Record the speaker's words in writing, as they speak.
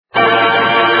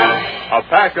A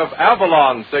pack of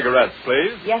Avalon cigarettes,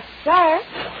 please. Yes, sir.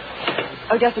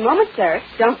 Oh, just a moment, sir.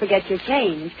 Don't forget your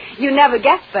change. You never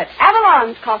guessed, but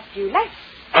Avalon's cost you less.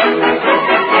 So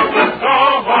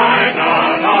why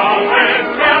not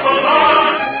always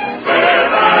Avalon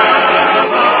with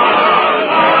Avalon?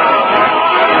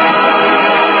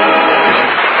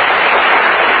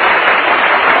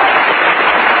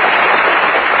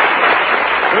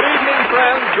 Good evening,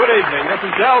 friends. Good evening. This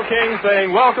is Del King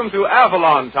saying welcome to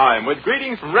Avalon Time with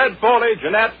greetings from Red Foley,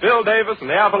 Jeanette, Bill Davis, and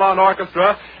the Avalon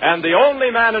Orchestra, and the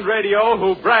only man in radio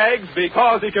who brags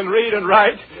because he can read and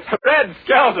write, Red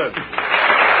Skelton.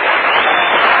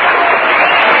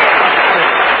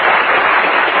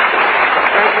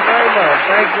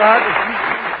 Thanks, Rod.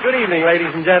 Good evening,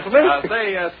 ladies and gentlemen.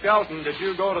 Skelton, did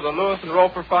you go to the Lewis and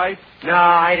Roper fight? No,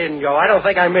 I didn't go. I don't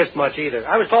think I missed much either.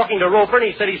 I was talking to Roper, and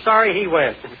he said he's sorry he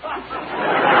went.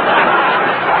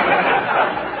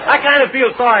 I kind of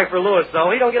feel sorry for Lewis, though.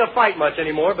 He don't get a fight much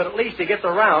anymore, but at least he gets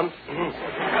around.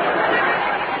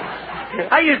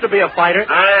 I used to be a fighter.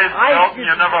 Skelton, you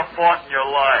never fought in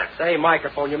your life. Say,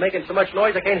 microphone, you're making so much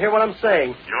noise I can't hear what I'm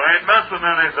saying. You ain't missing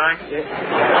anything.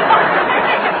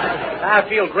 I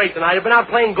feel great tonight. I've been out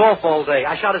playing golf all day.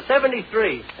 I shot a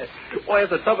 73. Boy,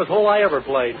 that's the toughest hole I ever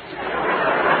played.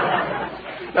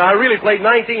 Now, I really played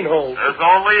 19 holes. There's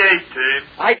only 18.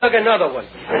 I took another one.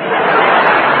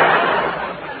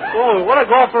 Oh, what a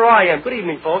golfer I am. Good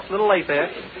evening, folks. A little late there.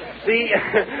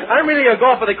 I'm really a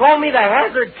golfer. They call me the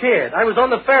Hazard Kid. I was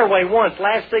on the fairway once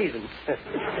last season.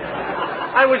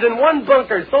 I was in one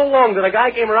bunker so long that a guy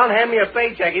came around and handed me a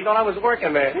paycheck. He thought I was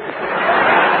working there.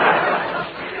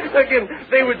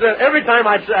 Every time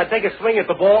I'd take a swing at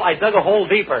the ball, I dug a hole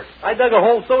deeper. I dug a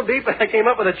hole so deep that I came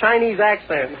up with a Chinese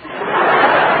accent.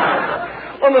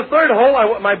 On the third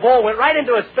hole, my ball went right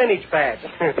into a spinach patch.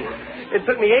 It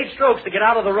took me 8 strokes to get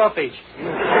out of the roughage.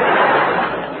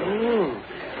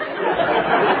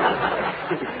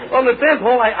 On the 10th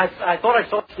hole, I thought I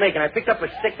saw a snake, and I picked up a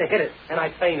stick to hit it, and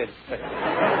I fainted.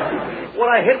 What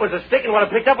I hit was a stick, and what I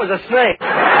picked up was a snake.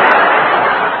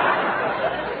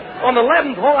 On the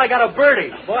 11th hole, I got a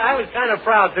birdie. Boy, I was kind of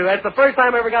proud, too. That's the first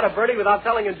time I ever got a birdie without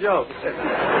telling a joke.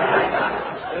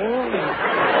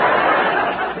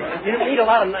 You meet a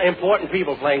lot of important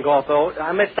people playing golf, though.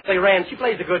 I met Sally Rand. She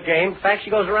plays a good game. In fact,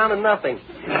 she goes around in nothing.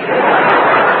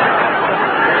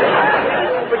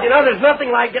 But, you know, there's nothing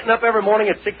like getting up every morning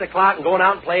at 6 o'clock and going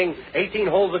out and playing 18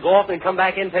 holes of golf and come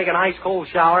back in and take an ice-cold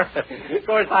shower. Of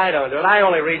course, I don't do it. I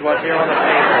only read what's here on the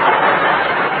paper.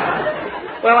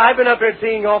 Well, I've been up here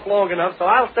teeing off long enough, so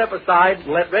I'll step aside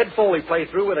and let Red Foley play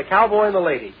through with a cowboy and the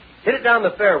lady. Hit it down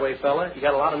the fairway, fella. You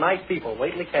got a lot of nice people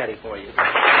waiting to caddy for you.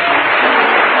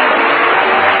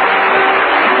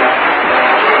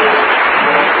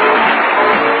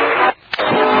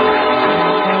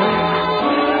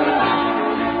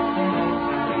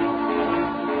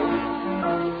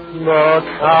 The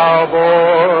cowboy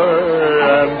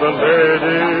and the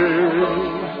lady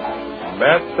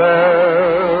met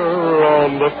there on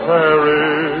the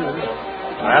prairie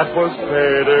that was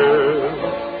faded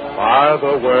by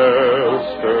the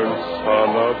western sun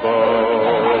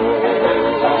above.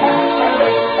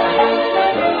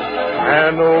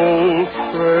 An old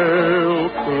trail,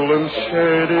 cool and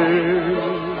shady,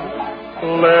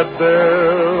 led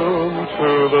them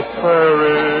to the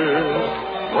prairie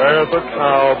where the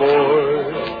cowboy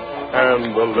and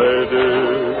the lady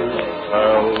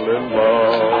fell in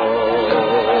love.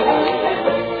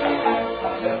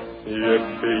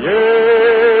 Yippee-yay,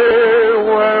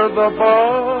 where the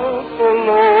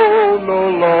buffalo no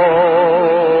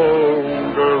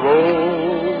longer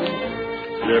roam.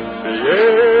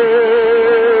 Yippee-yay,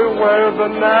 where the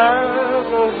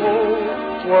Navajo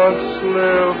once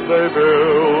lived, they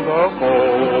built a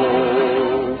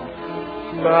home.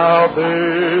 Now they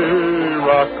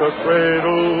rock a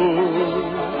cradle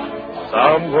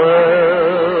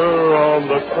somewhere on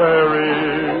the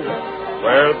prairie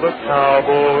where the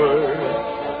cowboy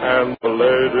and the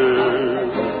lady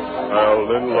fell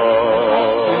in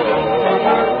love.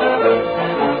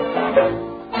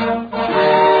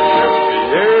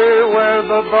 Yippee, where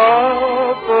the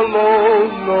buffalo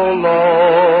no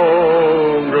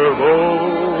longer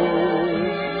roam.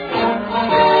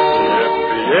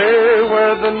 Yippee,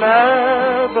 where the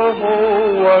Navajo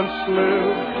once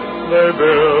lived, they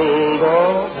build a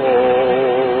home.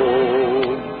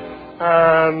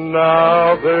 And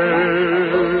now they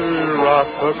rock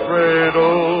the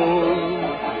cradle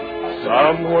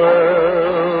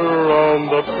somewhere on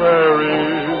the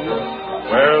prairie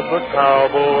where the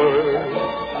cowboy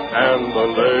and the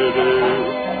lady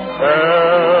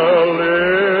fell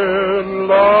in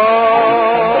love.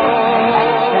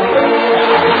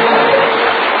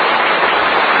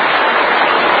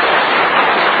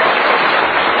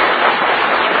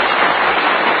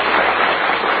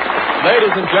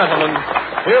 Ladies and gentlemen,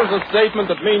 here's a statement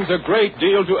that means a great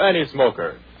deal to any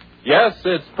smoker. Yes,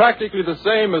 it's practically the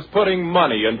same as putting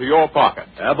money into your pocket.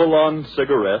 Avalon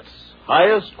cigarettes,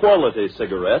 highest quality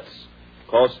cigarettes,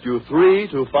 cost you 3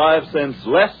 to 5 cents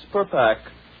less per pack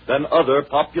than other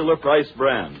popular price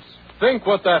brands. Think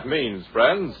what that means,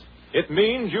 friends. It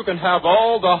means you can have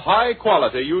all the high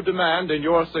quality you demand in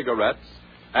your cigarettes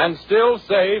and still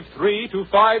save 3 to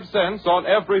 5 cents on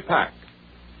every pack.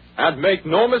 And make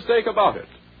no mistake about it,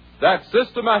 that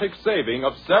systematic saving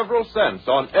of several cents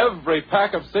on every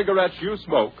pack of cigarettes you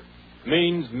smoke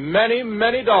means many,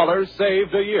 many dollars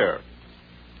saved a year.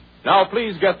 Now,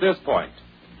 please get this point.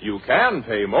 You can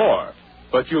pay more,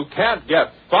 but you can't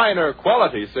get finer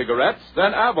quality cigarettes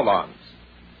than Avalon's.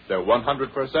 They're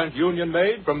 100%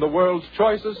 union-made from the world's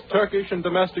choicest Turkish and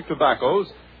domestic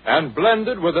tobaccos and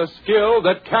blended with a skill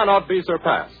that cannot be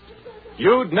surpassed.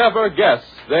 You'd never guess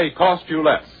they cost you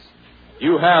less.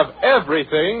 You have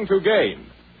everything to gain.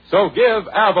 So give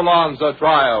Avalon's a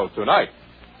trial tonight.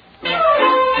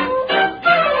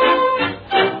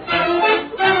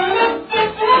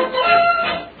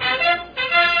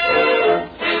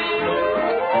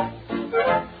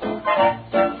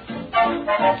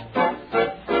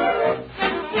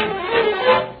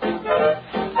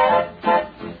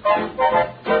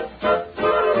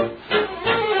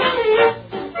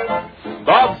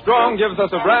 Gives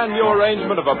us a brand new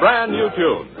arrangement of a brand new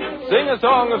tune. Sing a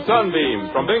song of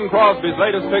sunbeams from Bing Crosby's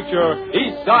latest picture,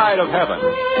 East Side of Heaven.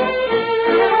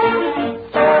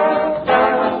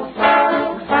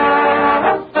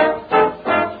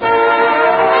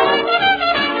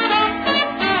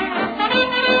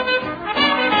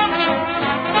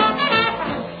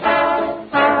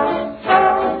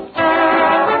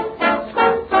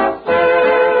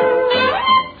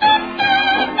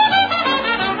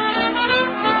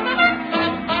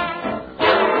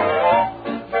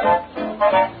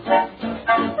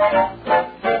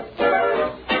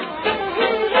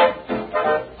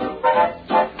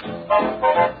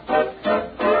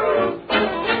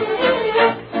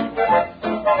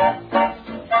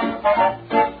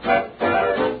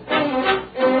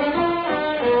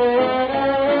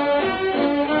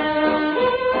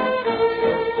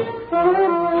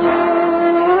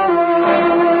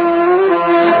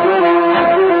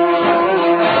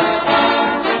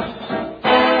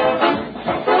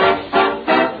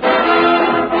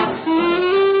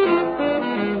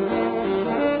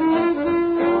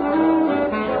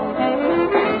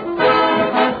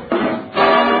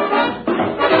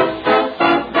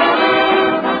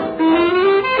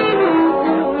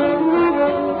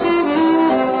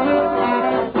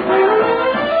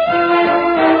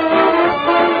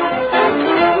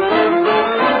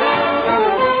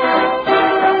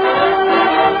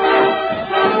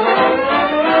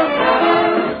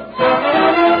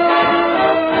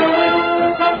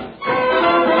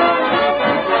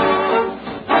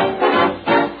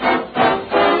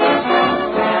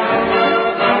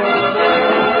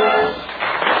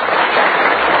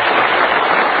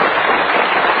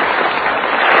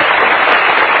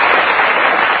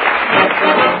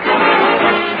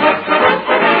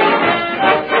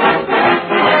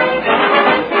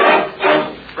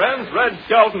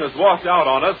 Has walked out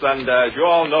on us, and as you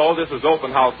all know, this is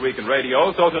Open House Week in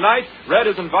radio, so tonight, Red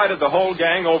has invited the whole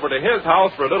gang over to his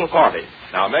house for a little party.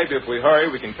 Now, maybe if we hurry,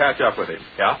 we can catch up with him.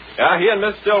 Yeah? Yeah, he and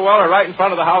Miss Stillwell are right in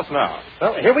front of the house now.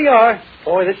 Well, here we are.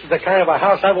 Boy, this is the kind of a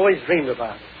house I've always dreamed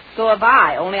about. So have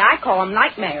I, only I call them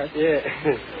nightmares. Yeah.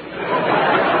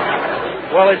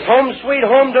 Well, it's home sweet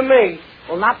home to me.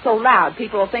 Well, not so loud.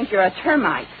 People will think you're a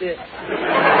termite.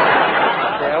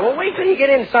 Yeah, well, wait till you get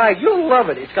inside. You'll love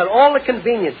it. It's got all the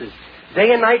conveniences.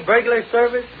 Day and night burglar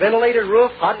service, ventilated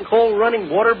roof, hot and cold running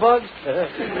water bugs.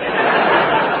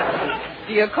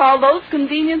 Do you call those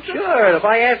conveniences? Sure. If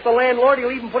I ask the landlord,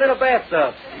 he'll even put in a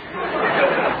bathtub.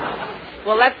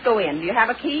 Well, let's go in. Do you have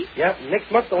a key? Yep.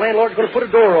 Next month, the landlord's going to put a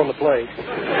door on the place.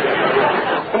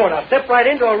 Come on, now, step right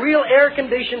into a real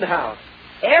air-conditioned house.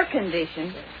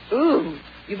 Air-conditioned? Ooh.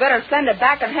 You better send it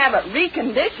back and have it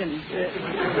reconditioned.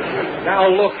 Now,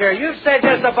 look here. You've said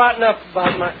just about enough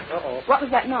about my... Uh-oh. What was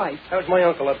that noise? That was my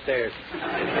uncle upstairs.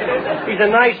 He's a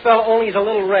nice fellow, only he's a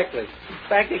little reckless. In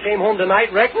fact, he came home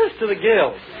tonight reckless to the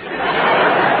gills.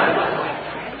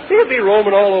 He'll be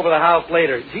roaming all over the house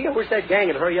later. Gee, I wish that gang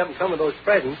would hurry up and come with those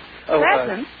presents.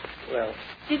 Presents? Well...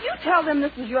 Did you tell them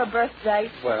this was your birthday?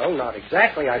 Well, not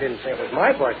exactly. I didn't say it was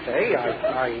my birthday.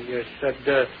 I said,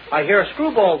 I hear a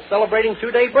screwball celebrating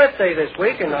 2-day birthday this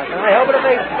week, and can I help it if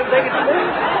they get to me?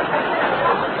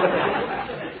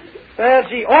 Well,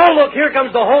 gee, oh, look, here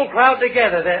comes the whole crowd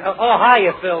together.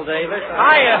 Hiya, Phil Davis.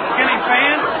 Hiya, Skinny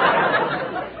Fan.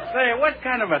 Say, what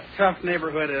kind of a tough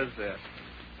neighborhood is this?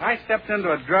 I stepped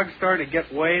into a drugstore to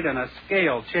get weighed, and a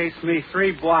scale chased me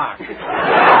 3 blocks.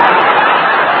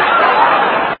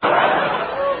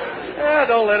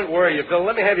 Don't let it worry you, Bill.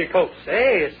 Let me have your coat.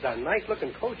 Hey, it's a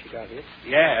nice-looking coat you got here.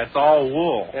 Yeah, it's all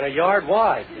wool. And a yard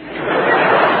wide.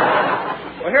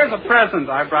 Well, here's a present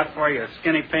I brought for you,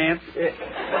 skinny pants.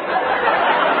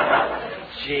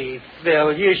 Gee,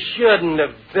 Phil, you shouldn't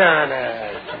have done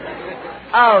it.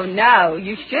 Oh, no,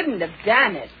 you shouldn't have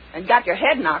done it and got your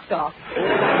head knocked off.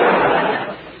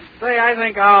 Say, I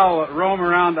think I'll roam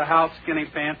around the house, skinny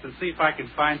pants, and see if I can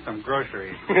find some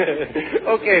groceries.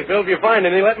 Okay, Phil, if you find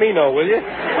any, let me know, will you?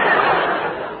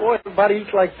 Boy, everybody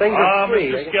eats like things are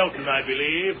free. Mr. Skelton, I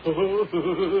believe.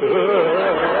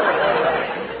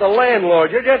 The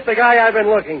landlord. You're just the guy I've been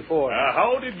looking for.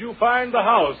 How did you find the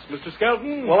house, Mr.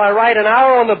 Skelton? Well, I ride an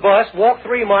hour on the bus, walk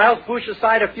 3 miles, push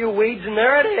aside a few weeds, and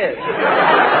there it is.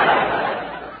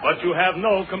 But you have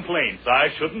no complaints. I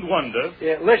shouldn't wonder.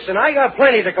 Yeah, listen, I got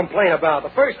plenty to complain about.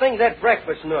 The first thing's that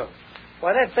breakfast nook.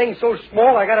 Why, that thing's so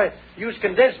small, I gotta use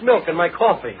condensed milk in my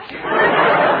coffee.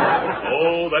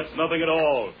 Oh, that's nothing at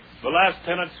all. The last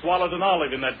tenant swallowed an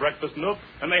olive in that breakfast nook,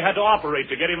 and they had to operate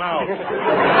to get him out.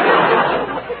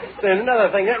 Then another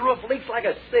thing, that roof leaks like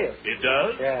a sieve. It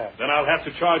does? Yeah. Then I'll have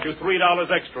to charge you $3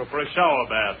 extra for a shower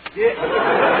bath. Yeah.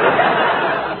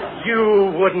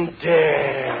 You wouldn't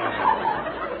dare.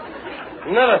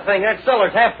 Another thing, that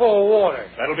cellar's half full of water.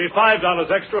 That'll be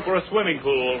 $5 extra for a swimming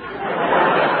pool.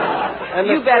 And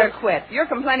You better quit. You're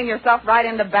complaining yourself right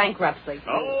into bankruptcy.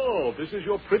 Oh, this is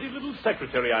your pretty little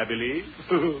secretary, I believe.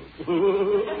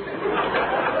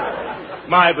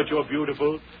 My, but you're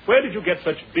beautiful. Where did you get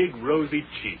such big, rosy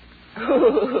cheeks?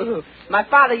 My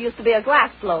father used to be a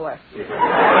glass blower.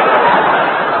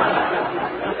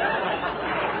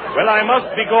 Well, I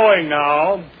must be going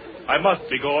now. I must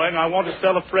be going. I want to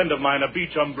sell a friend of mine a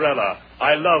beach umbrella.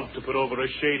 I love to put over a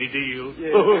shady deal.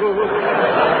 Yeah.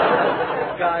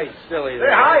 Guy's silly.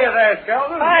 Hey, hiya there,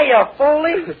 Skelton. Hiya,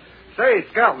 Foley. Say,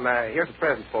 Skelton, here's a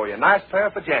present for you. A nice pair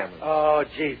of pajamas. Oh,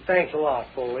 gee, thanks a lot,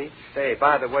 Foley. Hey,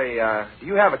 by the way, do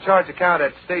you have a charge account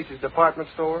at Stacy's department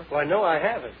store? Well, no, I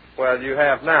haven't. Well, you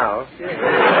have now.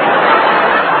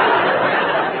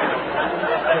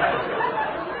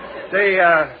 Say,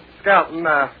 Skelton,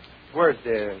 where's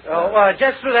the...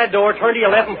 just through that door, turn to your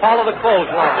left and follow the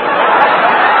clothesline.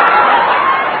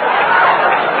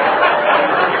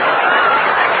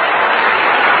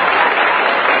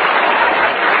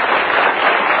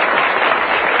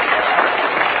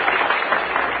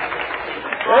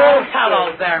 Oh,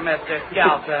 hello there, Mr.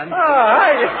 Skelton. Oh,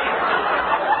 hiya.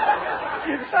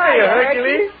 Hiya,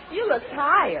 Hercules. You look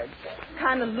tired.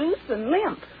 Kind of loose and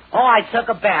limp. Oh, I took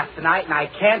a bath tonight, and I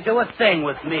can't do a thing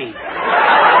with me.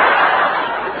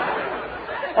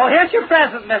 Oh, here's your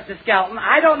present, Mr. Skelton.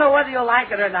 I don't know whether you'll like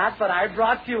it or not, but I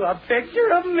brought you a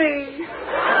picture of me.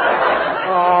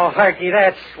 Oh, Herky,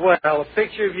 that's swell. A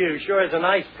picture of you sure is a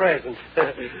nice present.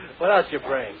 What else you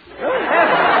bring?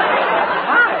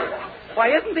 Hi. Why,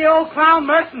 isn't the old clown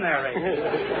mercenary?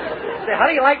 Say, how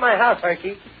do you like my house,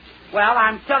 Herky? Well,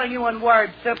 I'm telling you in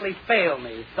words simply fail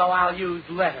me, so I'll use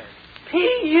letters.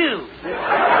 P.U.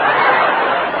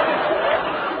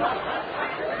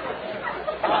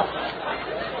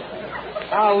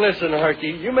 Now, listen, Herky,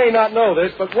 you may not know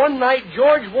this, but one night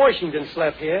George Washington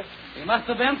slept here. He must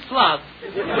have been slugged.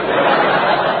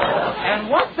 And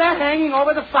what's that hanging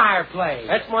over the fireplace?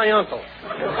 That's my uncle.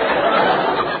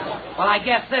 Well, I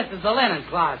guess this is the linen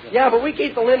closet. Yeah, but we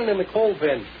keep the linen in the coal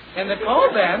bin. In the coal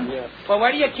bin? Yeah. Well,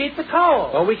 where do you keep the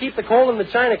coal? Well, we keep the coal in the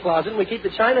china closet, and we keep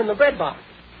the china in the bread box.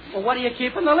 Well, what do you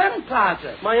keep in the linen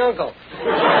closet? My uncle.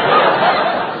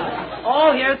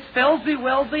 Oh, here's Filsy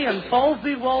Wilsy and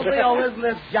Folsy Wolsy. Oh, isn't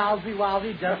this jowsy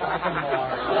wowsy just like a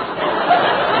Moor?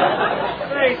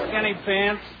 Say, skinny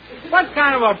pants, what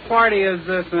kind of a party is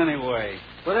this anyway?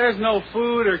 Well, there's no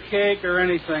food or cake or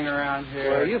anything around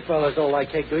here. Well, you fellas don't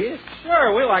like cake, do you?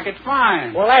 Sure, we like it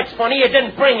fine. Well, that's funny. You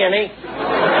didn't bring any.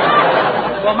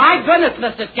 Well, my goodness,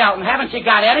 Mr. Skelton, haven't you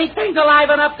got anything to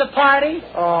liven up the party?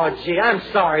 Oh, gee, I'm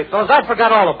sorry, fellas. I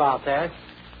forgot all about that.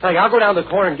 Tell you, I'll go down the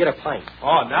corner and get a pint.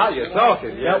 Oh, now you're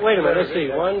talking. Yeah, wait a minute. Let's see.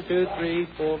 1, 2, 3,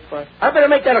 4, 5. I better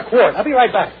make that a quart. I'll be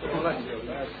right back.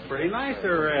 That's pretty nice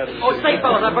already. Oh, say,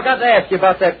 fellas, I forgot to ask you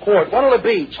about that quart. What'll it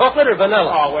be, chocolate or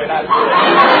vanilla? Oh, wait,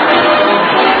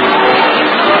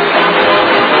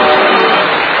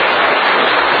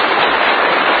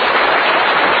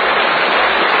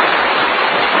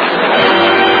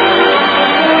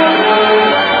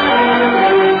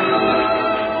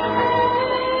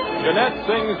 Jeanette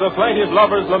sings the plaintive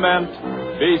lover's lament,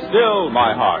 Be Still,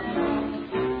 My Heart.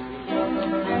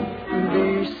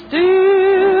 Be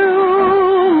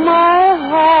still my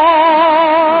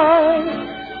heart.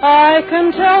 I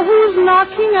can tell who's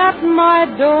knocking at my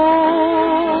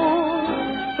door.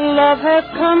 Love has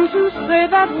come to say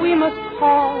that we must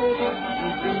part.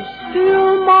 Be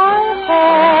still my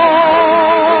heart.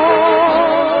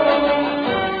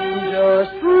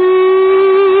 Just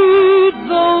read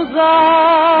those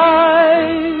eyes,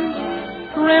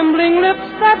 trembling lips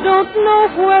that don't know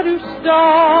where to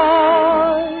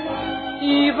start.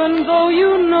 Even though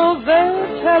you know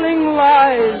they're telling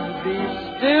lies, be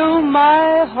still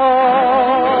my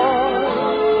heart.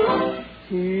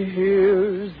 He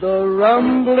hears the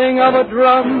rumbling of a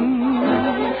drum.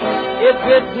 It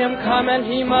bids him come and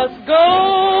he must go.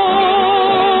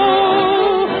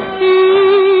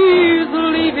 He's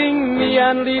leaving me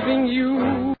and leaving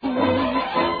you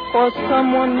for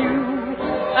someone new.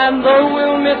 And though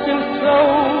we'll miss him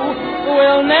so,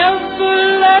 we'll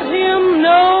never let him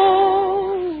know.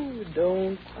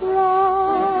 Don't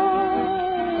cry,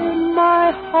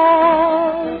 my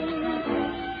heart.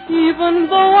 Even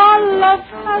though our love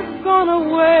has gone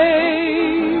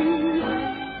away,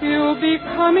 you'll be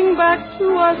coming back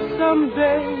to us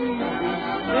someday.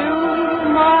 Still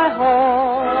my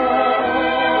heart.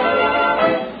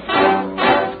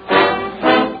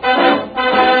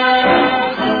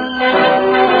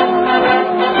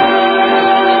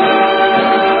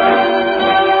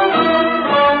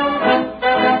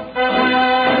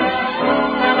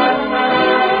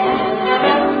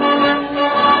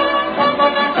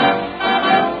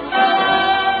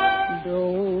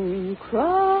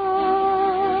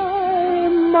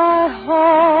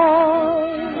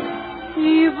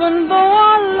 Even though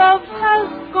our love has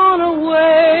gone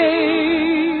away,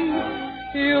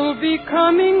 you'll be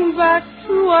coming back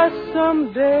to us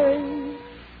someday.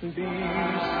 Be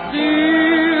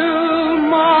still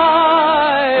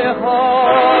my heart.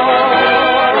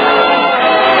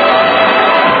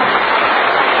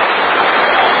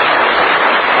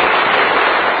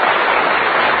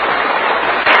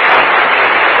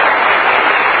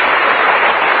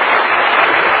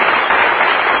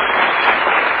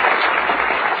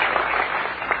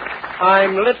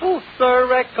 I'm little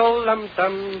Sir Echo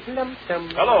Lum-Tum, Lum-Tum.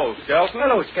 Hello, Skelton.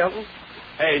 Hello, Skelton.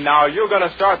 Hey, now, you going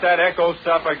to start that echo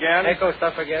stuff again? Echo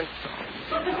stuff again.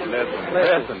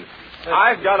 Listen.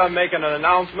 I've got to make an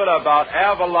announcement about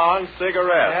Avalon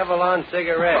cigarettes. Avalon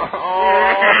cigarettes. Cut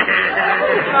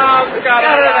it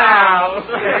out.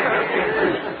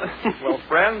 Well,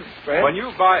 friends, when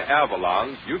you buy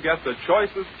Avalons, you get the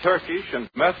choicest Turkish and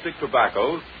domestic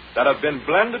tobaccos that have been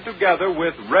blended together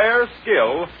with rare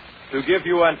skill to give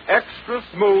you an extra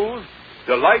smooth,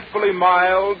 delightfully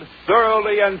mild,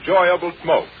 thoroughly enjoyable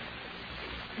smoke.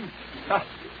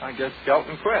 I guess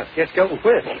Skelton quit.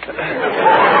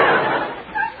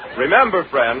 Remember,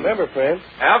 friends,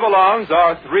 Avalons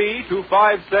are 3 to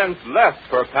 5 cents less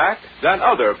per pack than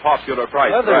other popular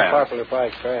price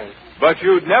brands. But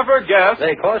you'd never guess.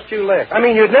 They cost you less.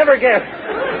 You'd never guess.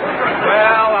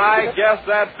 Well, I guess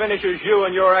that finishes you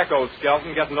and your echo,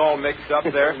 Skelton, getting all mixed up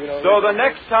there. So the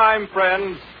next time,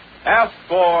 friends, ask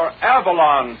for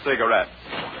Avalon cigarettes.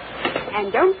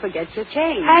 And don't forget your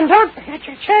change.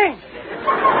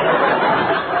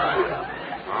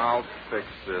 I'll fix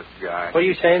this guy. What are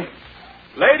you saying?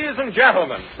 Ladies and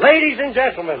gentlemen.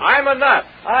 I'm a nut.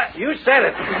 You said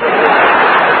it.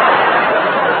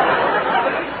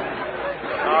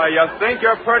 Oh, you think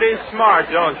you're pretty smart,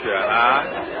 don't you, huh?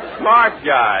 Smart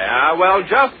guy, huh? Well,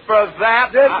 just for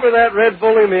that, Red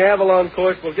Bully and the Avalon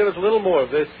course will give us a little more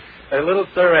of this. A little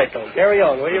Sir Echo. Carry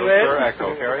on, will you, Red? Sir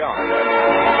Echo, carry on.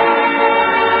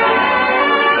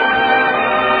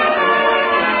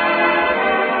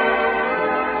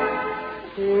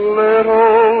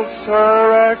 Little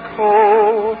Sir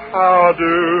Echo, how do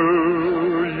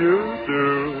you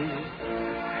do?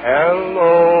 Hello.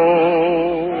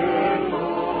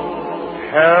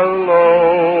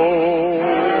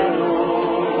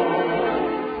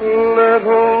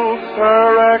 Little Sir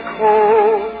Echo,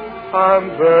 I'm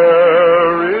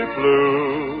very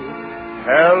blue.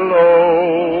 Hello.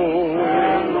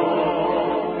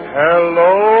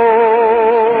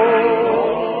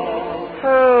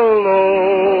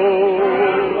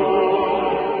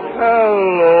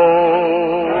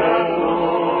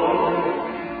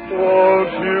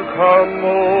 Won't you come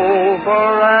over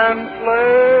and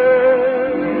play?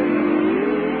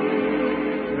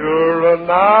 You're a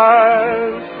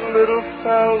nice little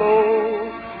fellow,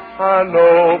 I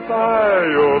know by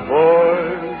your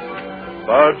voice,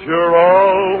 but you're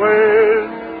always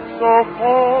so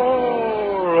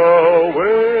far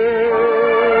away.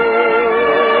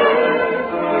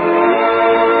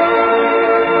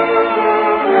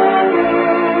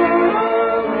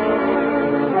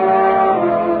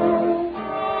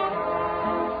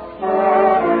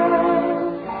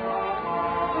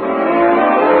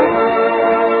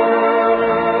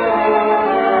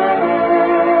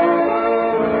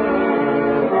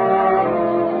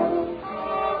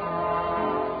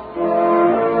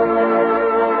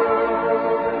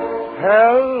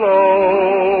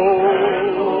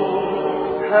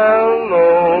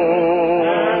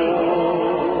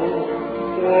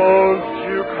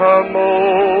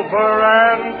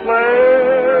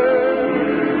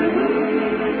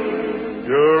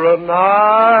 a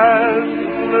nice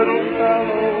little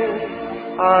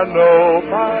fellow, I know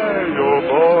by your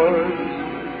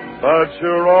voice, but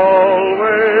you're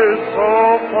always so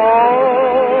far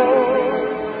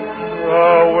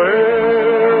away.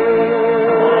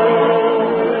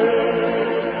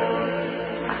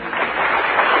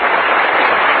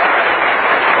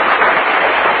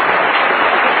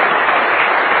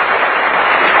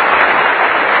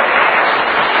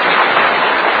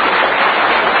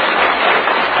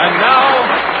 And now,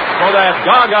 for that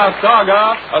Gaga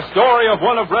Saga, a story of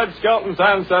one of Red Skelton's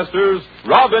ancestors,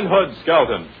 Robin Hood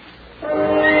Skelton.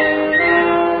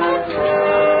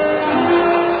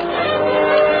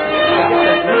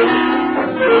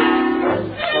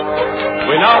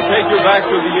 We now take you back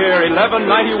to the year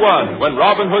 1191, when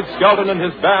Robin Hood Skelton and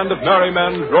his band of merry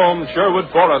men roamed Sherwood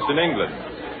Forest in England.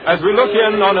 As we look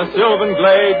in on a sylvan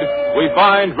glade, we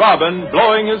find Robin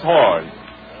blowing his horn.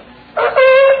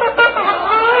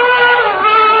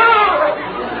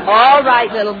 All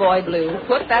right, little boy Blue.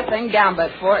 Put that thing down,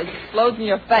 but before it explodes in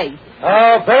your face.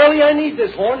 Barely I need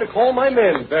this horn to call my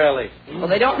men, barely. Well,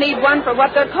 they don't need one for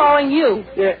what they're calling you.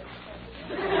 Yeah.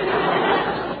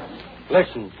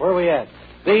 Listen, where are we at?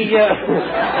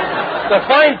 The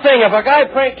fine thing, if a guy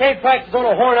can't practice on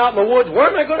a horn out in the woods, where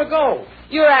am I going to go?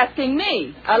 You're asking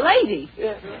me, a lady.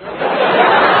 Yeah.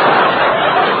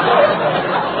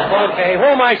 Okay, who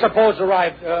am I supposed to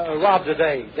rob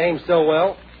today? Dame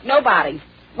Stillwell? Nobody.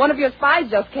 One of your spies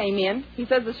just came in. He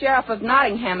says the sheriff of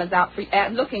Nottingham is out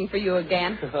looking for you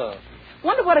again.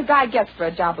 Wonder what a guy gets for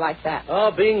a job like that.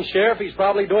 Oh, being sheriff, he's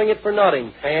probably doing it for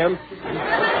Nottingham.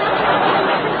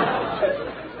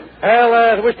 Well,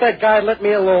 I wish that guy'd let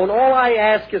me alone. All I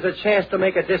ask is a chance to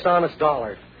make a dishonest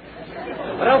dollar.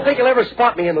 I don't think he'll ever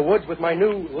spot me in the woods with my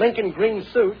new Lincoln green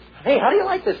suit. Hey, how do you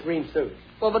like this green suit?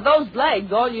 Well, with those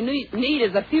legs, all you need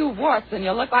is a few warts and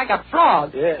you'll look like a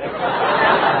frog. Yeah.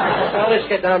 Now, let's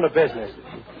get down to business.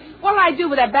 What'll I do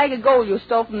with that bag of gold you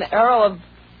stole from the Earl of...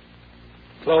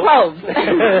 Cloves.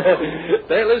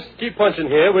 Hey, let's keep punching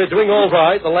here. We're doing all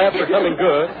right. The laughs are coming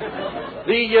good.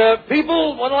 The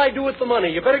people, what'll I do with the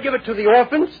money? You better give it to the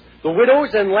orphans, the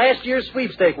widows, and last year's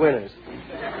sweepstake winners.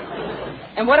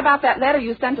 And what about that letter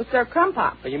you sent to Sir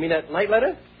Crumpop? Oh, you mean that night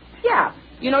letter? Yeah.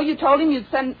 You know, you told him you'd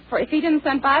send, if he didn't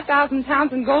send 5,000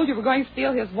 pounds in gold, you were going to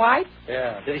steal his wife?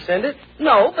 Yeah. Did he send it?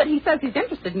 No, but he says he's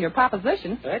interested in your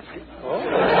proposition. That's... Oh.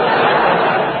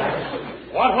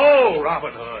 What ho,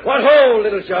 Robin Hood? What ho,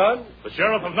 Little John? The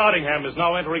sheriff of Nottingham is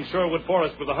now entering Sherwood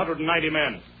Forest with 190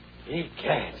 men. He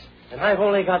cats. And I've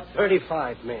only got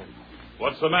 35 men.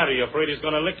 What's the matter? You afraid he's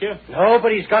going to lick you? No,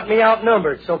 but he's got me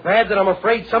outnumbered so bad that I'm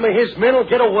afraid some of his men will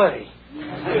get away.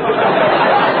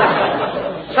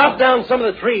 Chop down some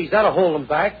of the trees. That'll hold them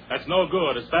back. That's no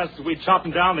good. As fast as we chop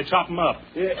them down, they chop them up.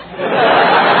 Yeah.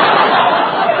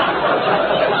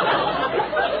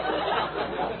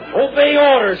 Obey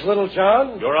orders, Little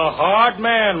John. You're a hard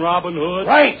man, Robin Hood.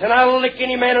 Right, and I'll lick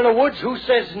any man in the woods who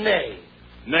says nay.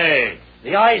 Nay.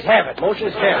 The ayes have it.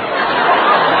 Motion's carried.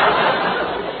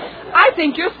 I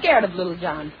think you're scared of Little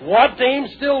John. What, Dame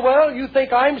Stillwell? You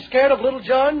think I'm scared of Little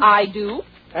John? I do.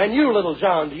 And you, Little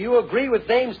John, do you agree with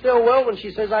Dame Stillwell when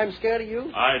she says I'm scared of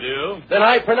you? I do. Then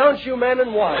I pronounce you man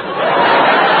and wife.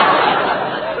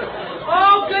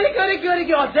 Oh, goody, goody, goody,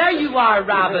 goody. There you are,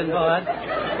 Robin Hood.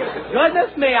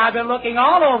 Goodness me, I've been looking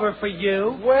all over for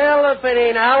you. Well, if it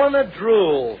ain't Alan a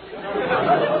drool.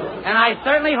 And I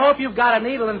certainly hope you've got a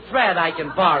needle and thread I can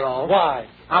borrow. Why?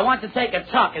 I want to take a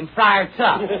tuck in Friar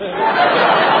Tuck. Hey, wait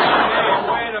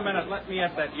a minute. Let me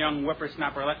at that young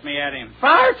whippersnapper. Let me at him.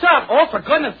 Friar Tuck! Oh, for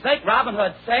goodness sake, Robin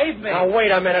Hood, save me. Now, wait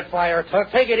a minute, Friar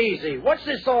Tuck. Take it easy. What's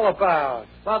this all about?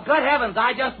 Well, good heavens,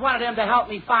 I just wanted him to help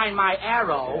me find my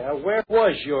arrow. Yeah, where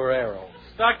was your arrow?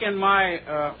 Stuck in my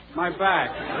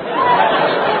back.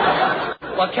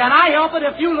 Well, can I help it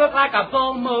if you look like a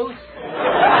bull moose?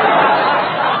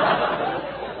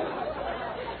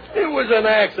 It was an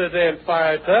accident,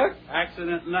 Friar Tuck.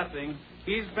 Accident nothing.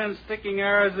 He's been sticking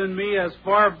arrows in me as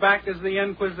far back as the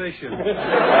Inquisition.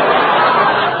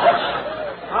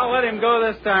 I'll let him go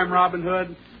this time, Robin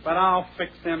Hood, but I'll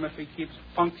fix him if he keeps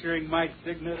puncturing my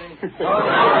dignity.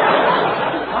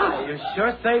 You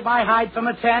sure saved my hide from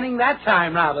a tanning that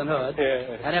time, Robin Hood.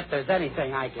 Yeah. And if there's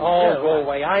anything I can do... Oh, go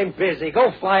away. I'm busy.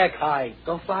 Go fly a kite.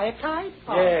 Go fly a kite?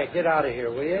 Oh. Yeah, get out of here,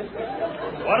 will you?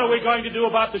 What are we going to do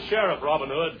about the sheriff, Robin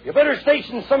Hood? You better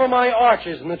station some of my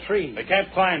archers in the trees. They can't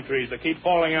climb trees. They keep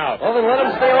falling out. Well, then let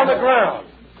them stay on the ground.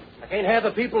 I can't have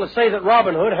the people to say that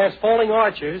Robin Hood has falling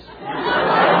archers.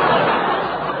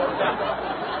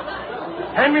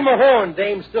 Hand me my horn,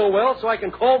 Dame Stillwell, so I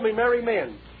can call me merry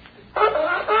men.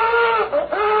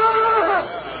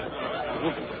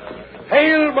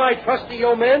 my trusty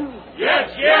yeomen? Yes,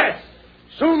 yes.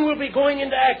 Soon we'll be going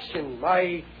into action,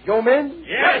 my yeomen.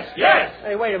 Yes, yes.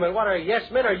 Hey, wait a minute. What are yes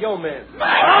men or yeomen?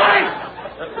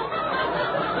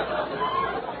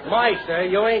 Mice, eh?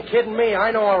 You ain't kidding me.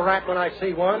 I know a rat when I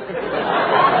see one.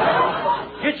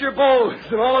 Get your bows,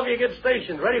 and all of you get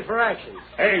stationed, ready for action.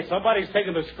 Hey, somebody's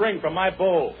taking the string from my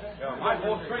bow.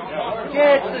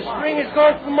 Yeah, the string is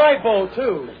going from my bow,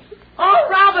 too. Oh,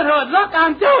 Robin Hood, look,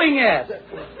 I'm doing it.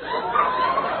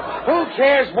 Who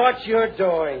cares what you're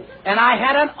doing? And I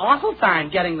had an awful time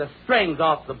getting the strings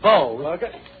off the bow. Look,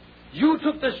 you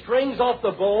took the strings off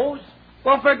the bows?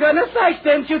 Well, for goodness sakes,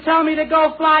 didn't you tell me to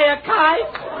go fly a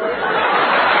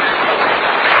kite?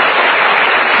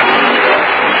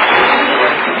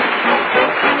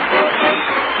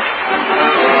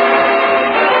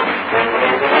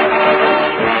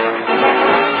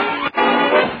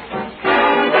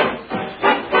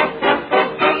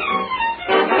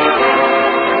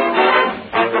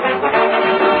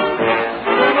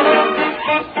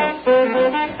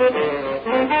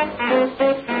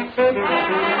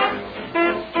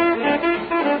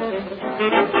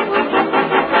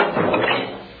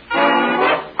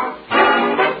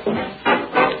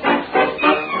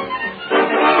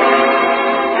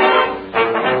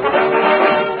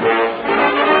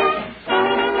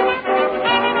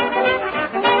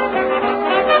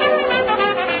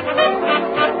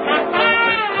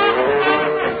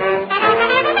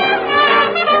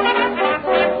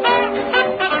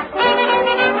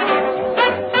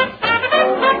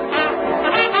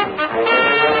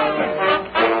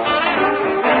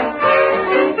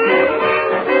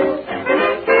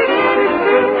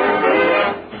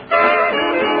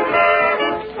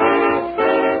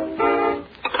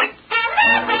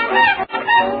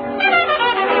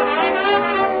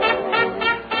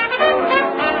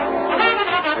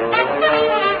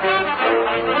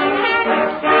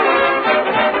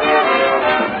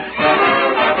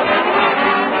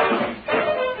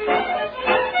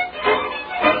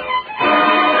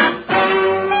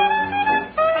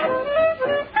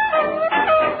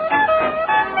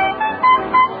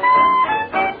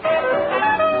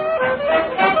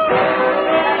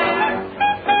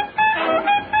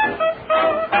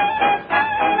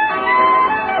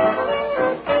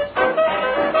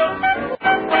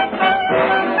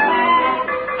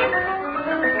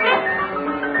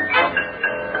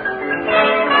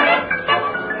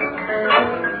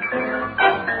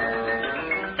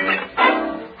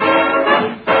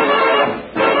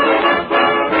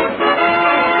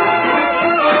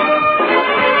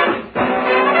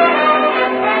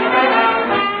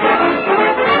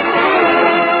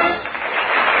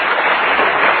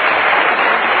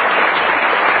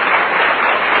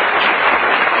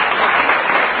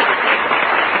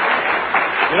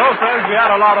 Friends, we had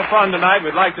a lot of fun tonight.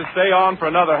 We'd like to stay on for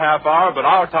another half hour, but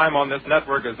our time on this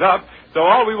network is up. So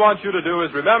all we want you to do is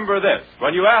remember this.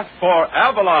 When you ask for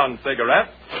Avalon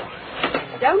cigarettes,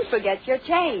 don't forget your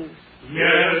change.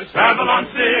 Yes, Avalon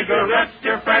cigarettes,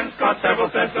 dear friends, cost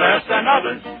several cents less than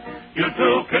others. You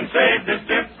too can save this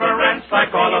difference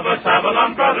like all of us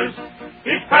Avalon brothers.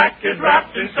 Each pack is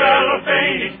wrapped in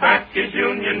cellophane, each pack is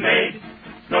union made.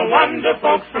 No wonder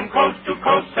folks from coast to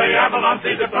coast say Avalon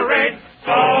sees a parade. So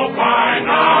why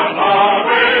not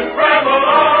always travel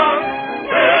on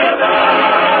with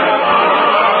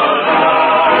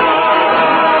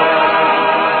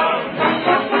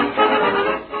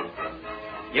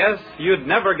Avalon? Yes, you'd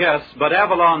never guess, but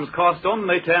Avalon's cost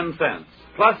only 10 cents,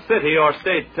 plus city or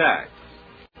state tax.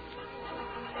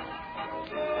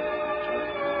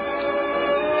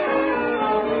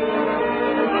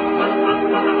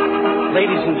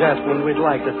 Ladies and gentlemen, we'd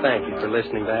like to thank you for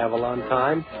listening to Avalon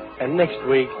Time. And next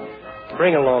week,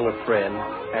 bring along a friend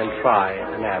and try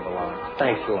an Avalon.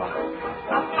 Thanks a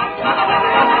lot.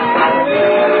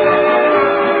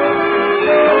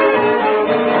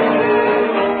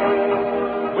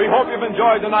 we hope you've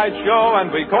enjoyed tonight's show, and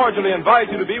we cordially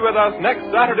invite you to be with us next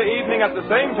Saturday evening at the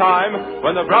same time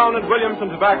when the Brown &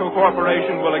 Williamson Tobacco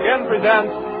Corporation will again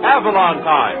present Avalon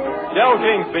Time. Del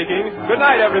King speaking. Good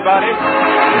night, everybody.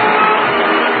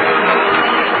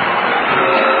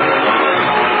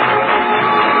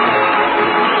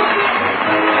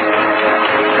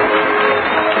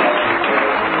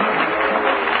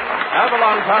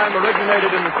 Avalon Time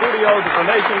originated in the studios of the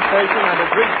Nation Station and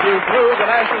has reached you through the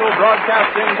National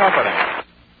Broadcasting Company.